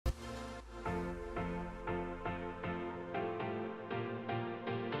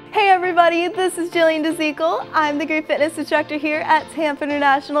Hey everybody, this is Jillian DeZekel. I'm the Group Fitness Instructor here at Tampa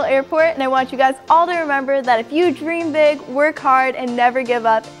International Airport, and I want you guys all to remember that if you dream big, work hard, and never give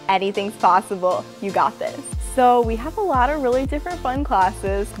up, anything's possible. You got this. So we have a lot of really different fun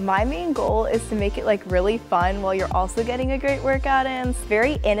classes. My main goal is to make it really fun while you're also getting a great workout in. It's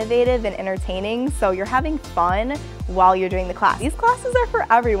very innovative and entertaining, so you're having fun while you're doing the class. These classes are for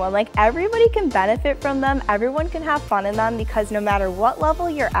everyone. Everybody can benefit from them. Everyone can have fun in them because no matter what level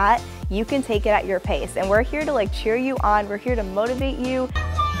you're at, you can take it at your pace. And we're here to cheer you on. We're here to motivate you.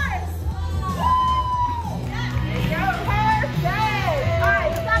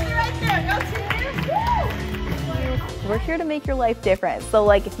 We're here to make your life different. So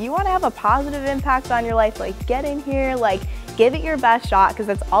if you want to have a positive impact on your life, get in here, give it your best shot, because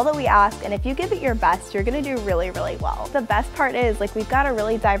that's all that we ask. And if you give it your best, you're going to do really, really well. The best part is we've got a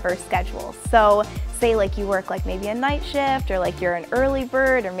really diverse schedule. So say you work maybe a night shift, or you're an early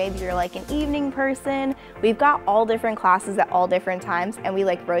bird, or maybe you're an evening person. We've got all different classes at all different times, and we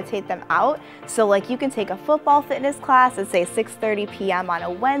rotate them out. So you can take a football fitness class at say 6:30 p.m. on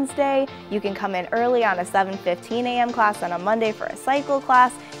a Wednesday. You can come in early on a 7:15 a.m. class on a Monday for a cycle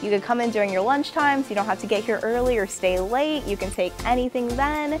class. You can come in during your lunch time, so you don't have to get here early or stay late. You can take anything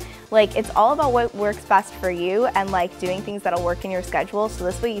then. It's all about what works best for you, and doing things that'll work in your schedule, so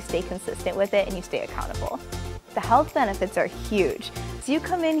this way you stay consistent with it and you stay accountable. The health benefits are huge. So you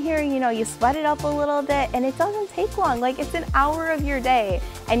come in here, you sweat it up a little bit, and it doesn't take long. It's an hour of your day,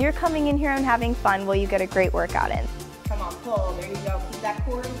 and you're coming in here and having fun while you get a great workout in. Come on, pull. There you go. Keep that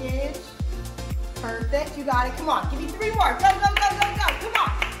core engaged. Perfect. You got it. Come on. Give me 3 more. Go, go, go, go, go. Come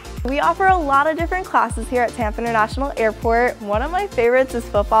on. We offer a lot of different classes here at Tampa International Airport. One of my favorites is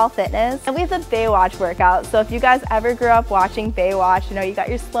football fitness, and we have the Baywatch workout. So if you guys ever grew up watching Baywatch, you got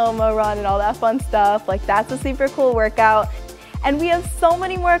your slow-mo run and all that fun stuff, that's a super cool workout. And we have so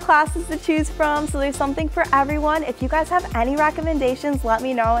many more classes to choose from, so there's something for everyone. If you guys have any recommendations, let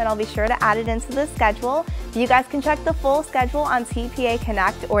me know and I'll be sure to add it into the schedule. You guys can check the full schedule on TPA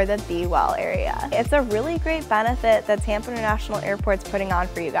Connect or the BeWell area. It's a really great benefit that Tampa International Airport's putting on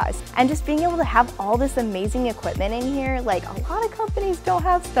for you guys. And just being able to have all this amazing equipment in here, a lot of companies don't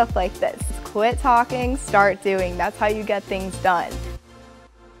have stuff like this. Quit talking, start doing. That's how you get things done.